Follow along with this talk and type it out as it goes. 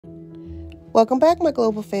Welcome back, my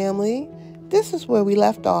global family. This is where we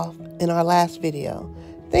left off in our last video.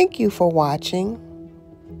 Thank you for watching.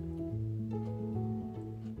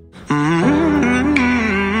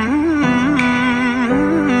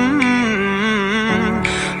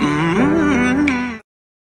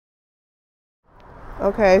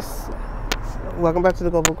 Okay, welcome back to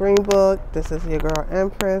the Global Green Book. This is your girl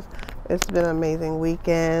Empress. It's been an amazing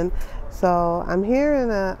weekend. So I'm here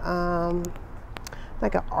in a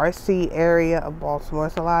like an artsy area of Baltimore.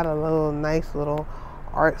 It's a lot of nice little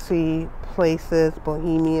artsy places,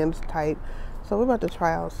 bohemians type. So we're about to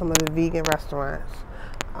try out some of the vegan restaurants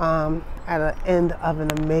at the end of an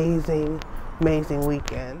amazing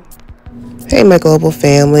weekend. Hey, my global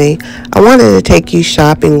family. I wanted to take you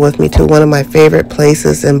shopping with me to one of my favorite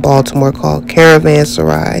places in Baltimore called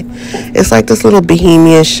Caravanserai. It's like this little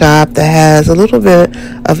bohemian shop that has a little bit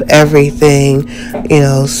of everything, you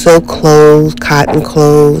know, silk clothes, cotton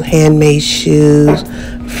clothes, handmade shoes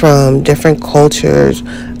from different cultures.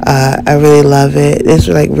 I really love it. It's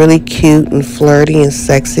like really cute and flirty and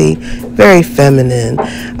sexy, very feminine.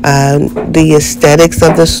 The aesthetics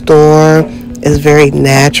of the store is very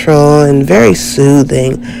natural and very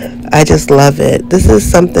soothing. I just love it. This is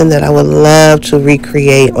something that I would love to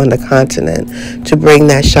recreate on the continent, to bring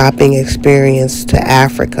that shopping experience to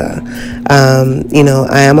Africa. You know,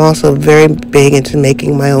 I am also very big into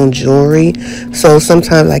making my own jewelry. So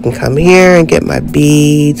sometimes I can come here and get my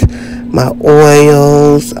beads, my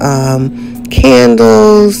oils,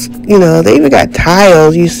 candles. You know, they even got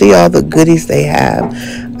tiles. You see all the goodies they have.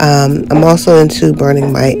 I'm also into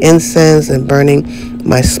burning my incense and burning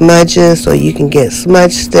my smudges, so you can get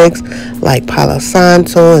smudge sticks like Palo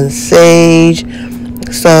Santo and sage.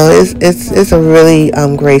 So it's a really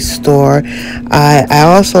great store. I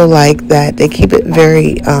also like that they keep it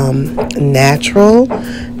very natural,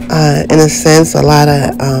 in a sense. A lot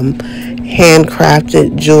of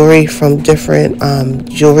handcrafted jewelry from different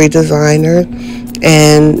jewelry designers,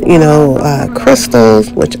 and you know, crystals,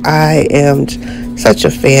 which I am such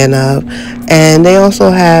a fan of. And they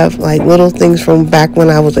also have like little things from back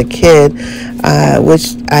when I was a kid,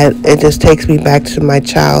 it just takes me back to my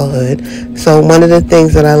childhood. So one of the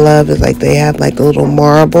things that I love is like they have like little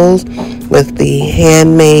marbles with the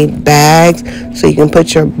handmade bags, so you can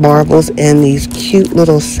put your marbles in these cute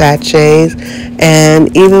little sachets.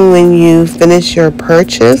 And even when you finish your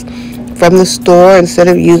purchase from the store, instead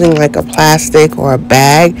of using like a plastic or a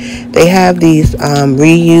bag, they have these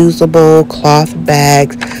reusable cloth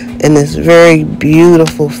bags in this very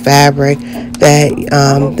beautiful fabric that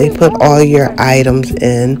they put all your items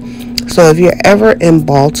in. So if you're ever in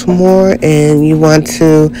Baltimore and you want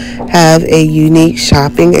to have a unique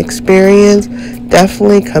shopping experience,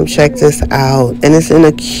 definitely come check this out. And it's in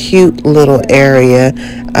a cute little area.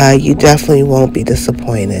 You definitely won't be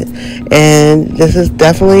disappointed. And this is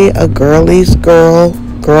definitely a girly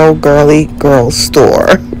girl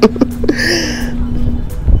store.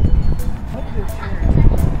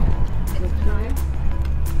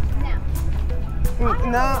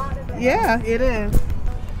 No, yeah, it is.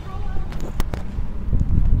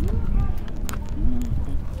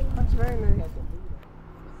 That's very nice.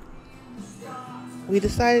 We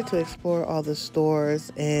decided to explore all the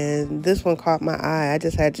stores, and this one caught my eye. I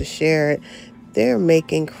just had to share it. They're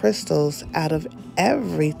making crystals out of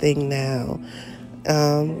everything now.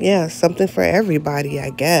 Yeah, something for everybody, I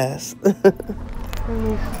guess. Let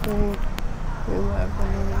me see.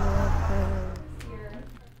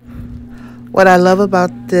 What I love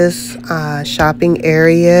about this shopping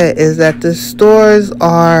area is that the stores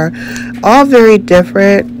are all very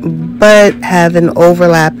different, but have an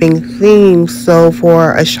overlapping theme. So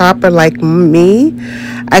for a shopper like me,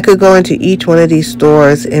 I could go into each one of these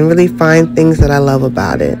stores and really find things that I love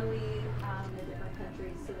about it.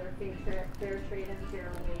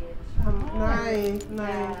 Nice.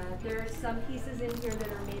 Yeah, there are some pieces in here that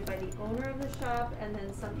are made by the owner of the shop, and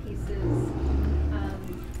then some pieces,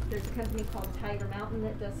 there's a company called Tiger Mountain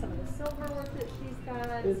that does some of the silver work that she's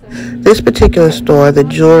got. So this particular store, the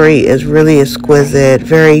jewelry is really exquisite,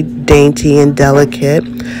 very dainty and delicate.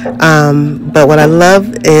 But what I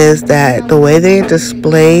love is that the way they're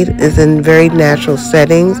displayed is in very natural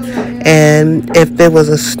settings. And if there was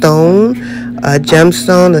a stone, a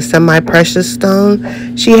gemstone, a semi-precious stone,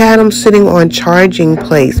 she had them sitting on charging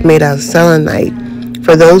plates made out of selenite.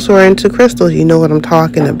 For those who are into crystals, you know what I'm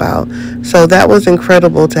talking about. So that was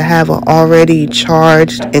incredible to have an already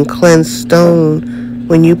charged and cleansed stone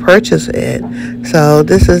when you purchase it. So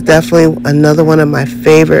this is definitely another one of my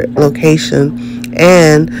favorite locations.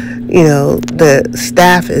 And, you know, the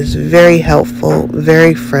staff is very helpful,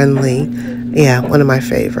 very friendly. Yeah, one of my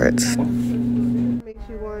favorites. Makes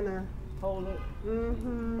you wanna hold it.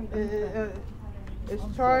 It's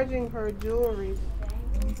charging her jewelry.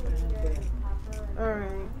 All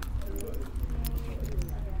right.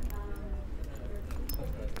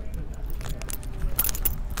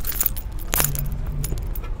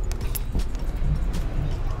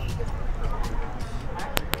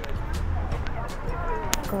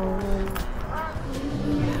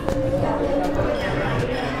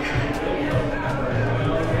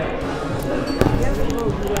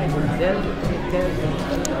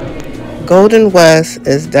 Golden West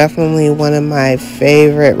is definitely one of my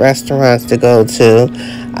favorite restaurants to go to.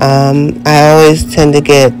 I always tend to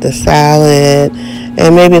get the salad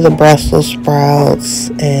and maybe the Brussels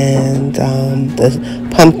sprouts and the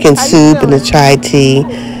pumpkin soup and the chai tea.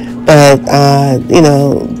 But,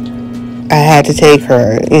 I had to take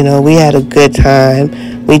her. We had a good time.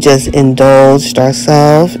 We just indulged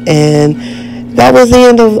ourselves, and that was the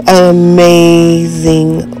end of an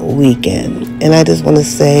amazing weekend. And I just want to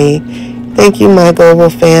say thank you, my global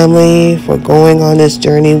family, for going on this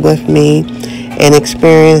journey with me and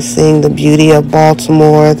experiencing the beauty of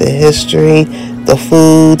Baltimore, the history, the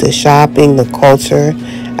food, the shopping, the culture.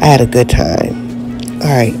 I had a good time. All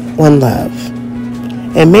right, one love.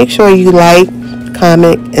 And make sure you like,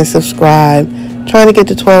 comment, and subscribe. Trying to get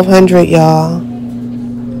to 1,200, y'all.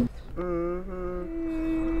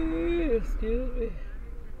 Excuse me.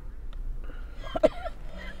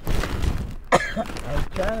 I was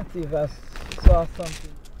trying to see if I saw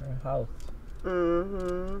something in her house.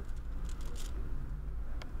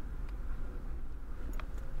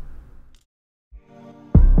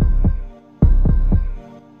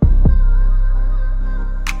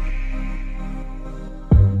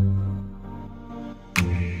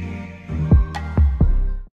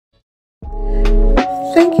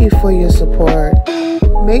 Thank you for your support.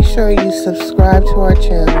 Make sure you subscribe to our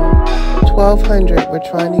channel. 1,200, we're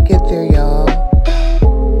trying to get there, y'all.